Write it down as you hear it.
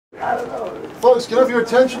Folks, can I have your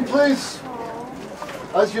attention, please?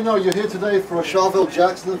 As you know, you're here today for a Charvel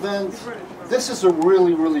Jackson event. This is a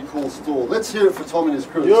really, really cool store. Let's hear it for Tom and his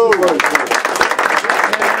crew. This is very cool.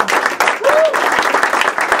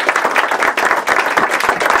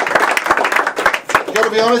 I've got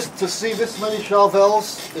to be honest, to see this many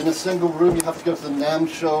Charvels in a single room, you have to go to the NAMM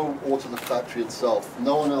show or to the factory itself.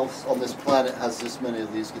 No one else on this planet has this many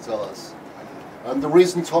of these guitars. And the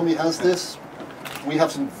reason Tommy has this, we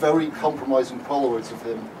have some very compromising Polaroids of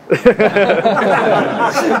him.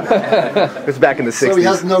 It's back in the 60s. So he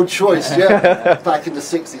has no choice, yeah. Back in the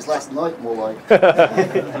 60s, last night more like.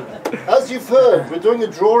 As you've heard, we're doing a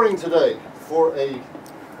drawing today for a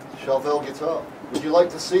Charvel guitar. Would you like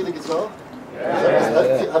to see the guitar?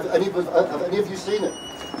 Yeah. Have any of you seen it?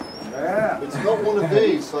 Yeah. It's not one of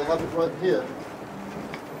these, so I have it right here.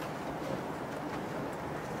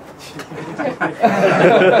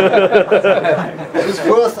 It's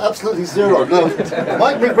worth absolutely zero. No,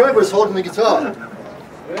 Mike McGregor is holding the guitar.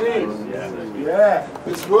 Yeah.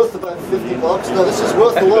 It's worth about $50. No, this is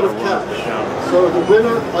worth a lot of cash. So the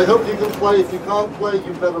winner, I hope you can play. If you can't play,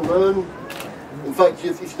 you better learn. In fact,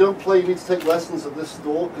 if you don't play, you need to take lessons at this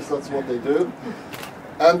store, because that's what they do.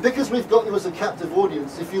 And because we've got you as a captive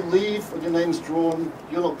audience, if you leave and your name's drawn,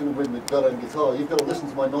 you're not going to win the goddamn guitar. You've got to listen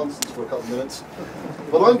to my nonsense for a couple of minutes.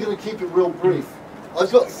 But I'm going to keep it real brief.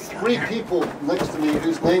 I've got 3 people next to me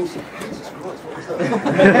whose names... Jesus Christ, what was that?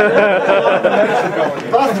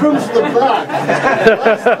 Bathrooms to the back.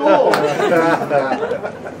 That's door.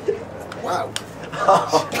 Wow.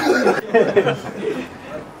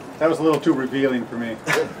 That was a little too revealing for me.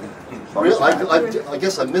 I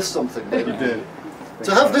guess I missed something. You did.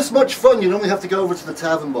 To have this much fun, you normally have to go over to the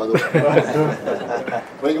tavern, by the way.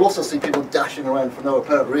 Where you also see people dashing around for no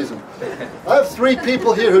apparent reason. I have 3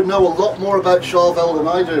 people here who know a lot more about Charvel than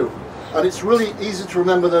I do, and it's really easy to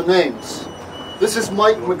remember their names. This is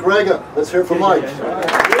Mike McGregor. Let's hear it for Mike.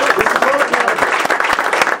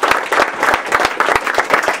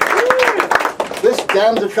 This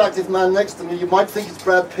damned attractive man next to me, you might think it's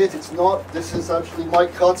Brad Pitt. It's not. This is actually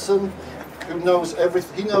Mike Kotzen, who knows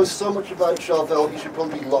everything. He knows so much about Charvel, he should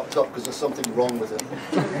probably be locked up because there's something wrong with him.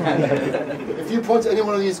 If you point to any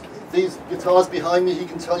one of these guitars behind me, he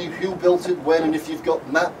can tell you who built it, when, and if you've got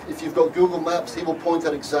Google Maps, he will point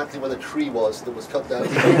out exactly where the tree was that was cut down.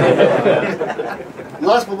 And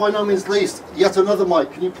last but by no means least, yet another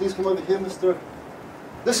Mike. Can you please come over here, Mr.?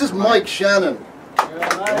 This is Mike Shannon. You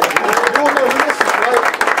all know who this is, right?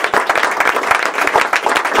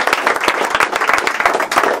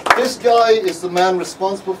 This guy is the man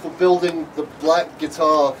responsible for building the black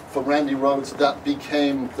guitar for Randy Rhoads that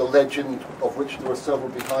became the legend, of which there are several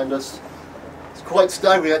behind us. It's quite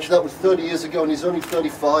staggering, actually. That was 30 years ago, and he's only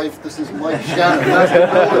 35. This is Mike Shannon.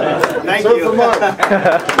 Thank you. For Mike.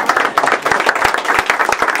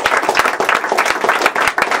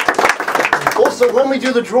 Also, when we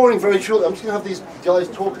do the drawing very shortly, I'm just going to have these guys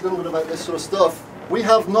talk a little bit about this sort of stuff. We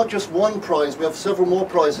have not just one prize, we have several more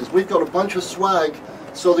prizes. We've got a bunch of swag.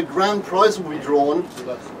 So the grand prize will be drawn.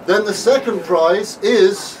 Then the second prize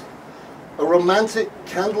is a romantic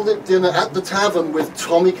candlelit dinner at the tavern with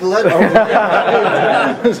Tommy Collette.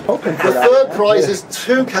 The third prize is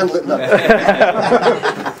 2 candlelit nights.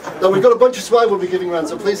 Now we've got a bunch of swag we'll be giving around,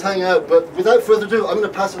 so please hang out. But without further ado, I'm going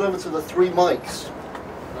to pass it over to the 3 mics.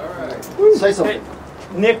 All right. Say something.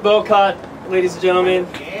 Hey, Nick Bowcott, ladies and gentlemen.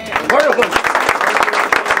 Yeah.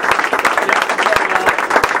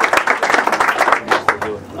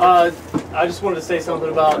 I just wanted to say something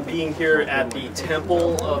about being here at the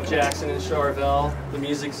Temple of Jackson and Charvel, the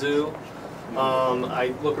Music Zoo.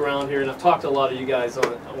 I look around here and I've talked to a lot of you guys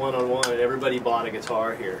one-on-one, and everybody bought a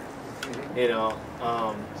guitar here. You know,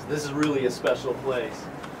 so this is really a special place.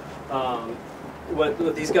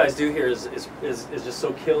 What these guys do here is just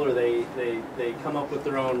so killer. They come up with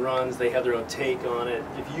their own runs. They have their own take on it.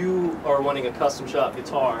 If you are wanting a custom shop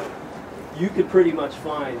guitar, you could pretty much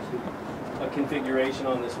find a configuration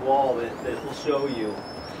on this wall that will show you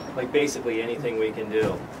like basically anything we can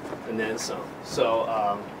do and then some. So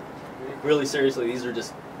really seriously, these are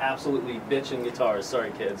just absolutely bitchin' guitars. Sorry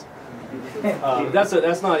kids.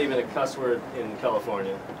 That's not even a cuss word in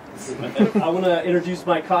California. I want to introduce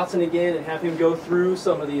Mike Kotzen again and have him go through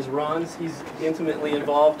some of these runs. He's intimately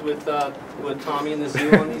involved with Tommy and the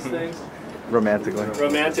zoo on these things.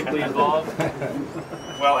 Romantically involved.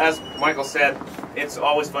 Well, as Michael said, it's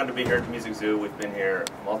always fun to be here at the Music Zoo. We've been here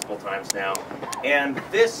multiple times now. And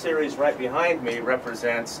this series right behind me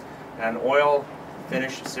represents an oil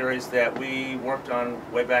finish series that we worked on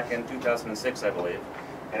way back in 2006, I believe.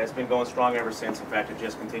 And it's been going strong ever since. In fact, it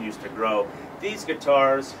just continues to grow. These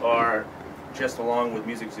guitars are just along with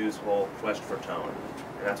Music Zoo's whole quest for tone.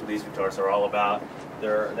 And that's what these guitars are all about.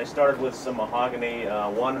 They started with some mahogany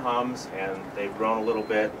one hums, and they've grown a little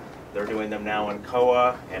bit. They're doing them now in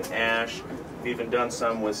koa and ash. We've even done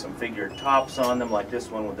some with some figured tops on them, like this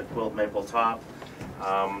one with the quilt maple top.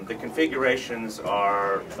 The configurations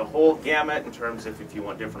are the whole gamut in terms of if you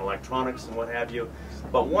want different electronics and what have you.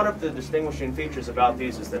 But one of the distinguishing features about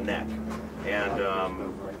these is the neck.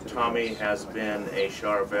 And Tommy has been a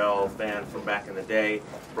Charvel fan from back in the day,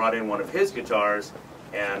 brought in one of his guitars,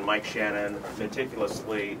 and Mike Shannon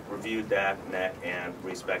meticulously reviewed that neck and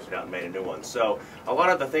respec'd it out and made a new one. So a lot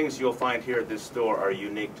of the things you'll find here at this store are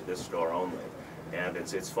unique to this store only. And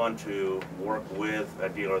it's fun to work with a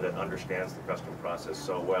dealer that understands the custom process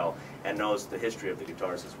so well and knows the history of the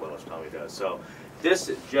guitars as well as Tommy does. So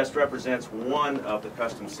this just represents one of the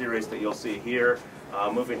custom series that you'll see here.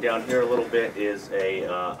 Moving down here a little bit is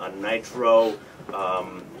a nitro.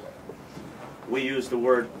 We use the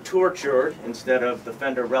word tortured instead of the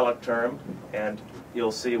Fender relic term, and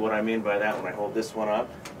you'll see what I mean by that when I hold this one up.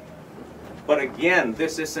 But again,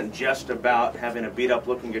 this isn't just about having a beat-up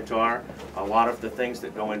looking guitar. A lot of the things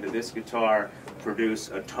that go into this guitar produce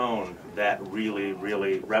a tone that really,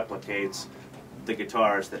 really replicates the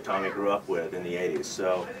guitars that Tommy grew up with in the 80s.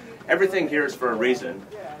 So everything here is for a reason.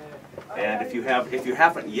 And if you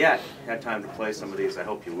haven't yet had time to play some of these, I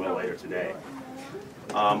hope you will later today.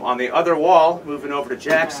 On the other wall, moving over to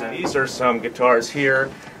Jackson, these are some guitars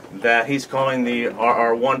here that he's calling the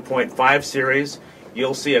RR 1.5 series.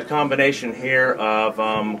 You'll see a combination here of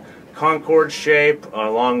Concord shape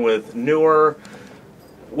along with newer.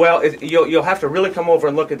 Well, you'll have to really come over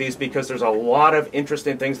and look at these because there's a lot of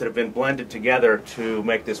interesting things that have been blended together to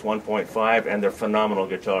make this 1.5, and they're phenomenal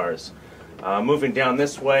guitars. Moving down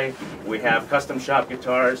this way, we have custom shop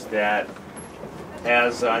guitars that,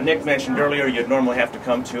 as Nick mentioned earlier, you'd normally have to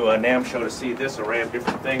come to a NAMM show to see this array of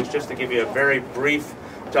different things. Just to give you a very brief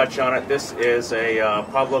touch on it, this is a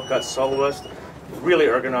Pablo Cut Soloist. Really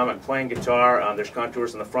ergonomic playing guitar. There's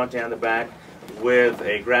contours in the front and the back with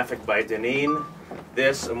a graphic by Deneen.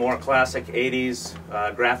 This, a more classic 80s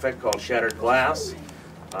graphic called Shattered Glass.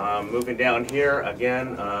 Moving down here,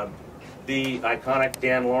 again, the iconic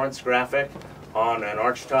Dan Lawrence graphic on an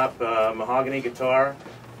archtop mahogany guitar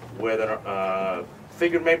with a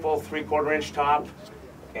figured maple 3/4 inch top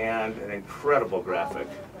and an incredible graphic.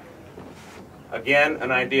 Again,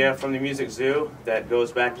 an idea from the Music Zoo that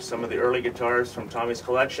goes back to some of the early guitars from Tommy's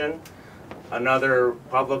collection. Another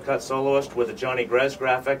Pablo Cut Soloist with a Johnny Grez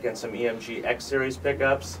graphic and some EMG X Series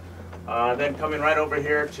pickups. Then coming right over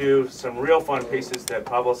here to some real fun pieces that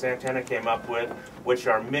Pablo Santana came up with, which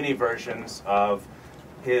are mini versions of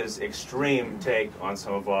his extreme take on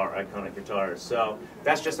some of our iconic guitars. So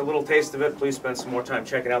that's just a little taste of it. Please spend some more time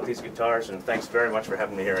checking out these guitars, and thanks very much for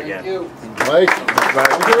having me here again. Thank you. Mike.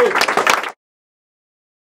 Thank you.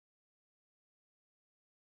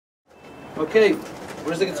 Okay,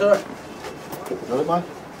 where's the guitar? Got it, Mike?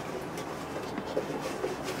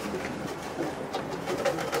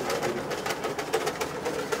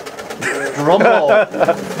 Drum roll.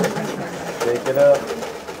 Take it up.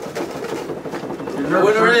 The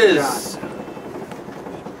winner is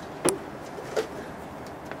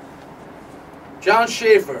John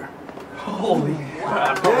Schaefer. Holy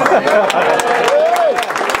crap.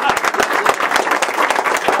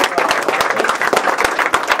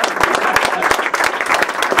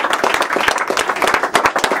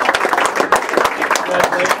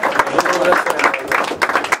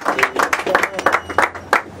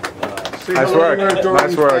 Nice work.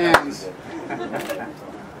 Nice work.